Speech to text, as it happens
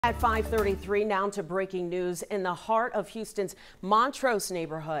At 5:33 now to breaking news in the heart of Houston's Montrose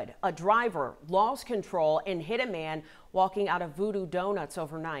neighborhood. A driver lost control and hit a man walking out of Voodoo Doughnuts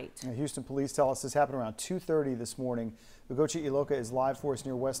overnight. Houston police tell us this happened around 2:30 this morning. Ugochi Iloka is live for us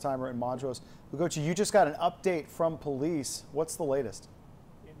near Westheimer and Montrose. Ugochi, you just got an update from police. What's the latest?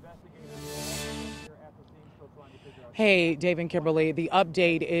 Hey, Dave and Kimberly, the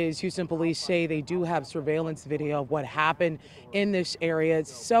update is Houston police say they do have surveillance video of what happened in this area.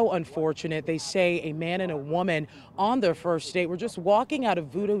 It's so unfortunate. They say a man and a woman on their first date were just walking out of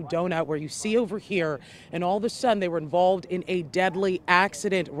Voodoo Doughnut, where you see over here, and all of a sudden they were involved in a deadly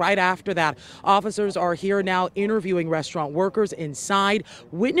accident right after that. Officers are here now interviewing restaurant workers inside.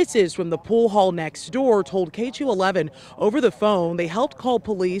 Witnesses from the pool hall next door told KQ11 over the phone they helped call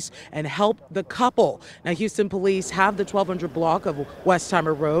police and help the couple. Now, Houston police have the 1200 block of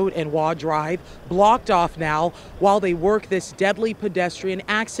Westheimer Road and Waugh Drive blocked off now while they work this deadly pedestrian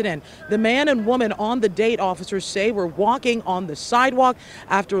accident. The man and woman on the date, officers say, were walking on the sidewalk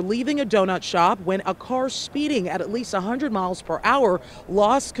after leaving a donut shop when a car speeding at least 100 miles per hour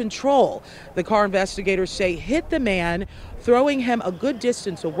lost control. The car, investigators say, hit the man, throwing him a good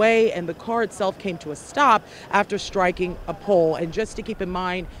distance away, and the car itself came to a stop after striking a pole. And just to keep in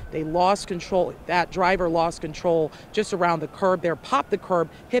mind, they lost control. That driver lost control just around the curb there, popped the curb,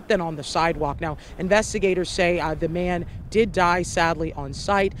 hit them on the sidewalk. Now, investigators say the man did die, sadly, on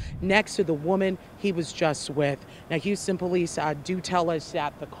site next to the woman he was just with. Now, Houston police do tell us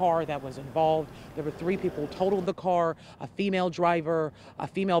that the car that was involved, there were 3 people totaled the car, a female driver, a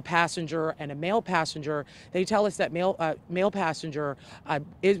female passenger, and a male passenger. They tell us that male passenger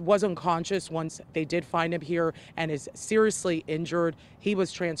was unconscious once they did find him here and is seriously injured. He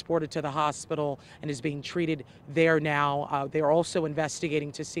was transported to the hospital and is being treated there now. They are also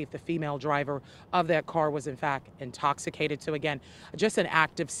investigating to see if the female driver of that car was in fact intoxicated. So again, just an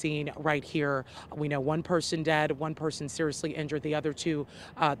active scene right here. We know 1 person dead, 1 person seriously injured. The other 2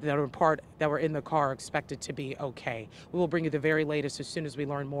 that were in the car are expected to be okay. We will bring you the very latest as soon as we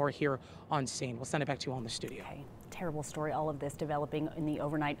learn more here on scene. We'll send it back to you on the studio. Okay. Terrible story, all of this developing in the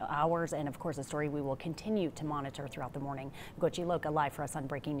overnight hours, and of course a story we will continue to monitor throughout the morning. Ugochi Iloka live for us on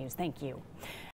Breaking News. Thank you.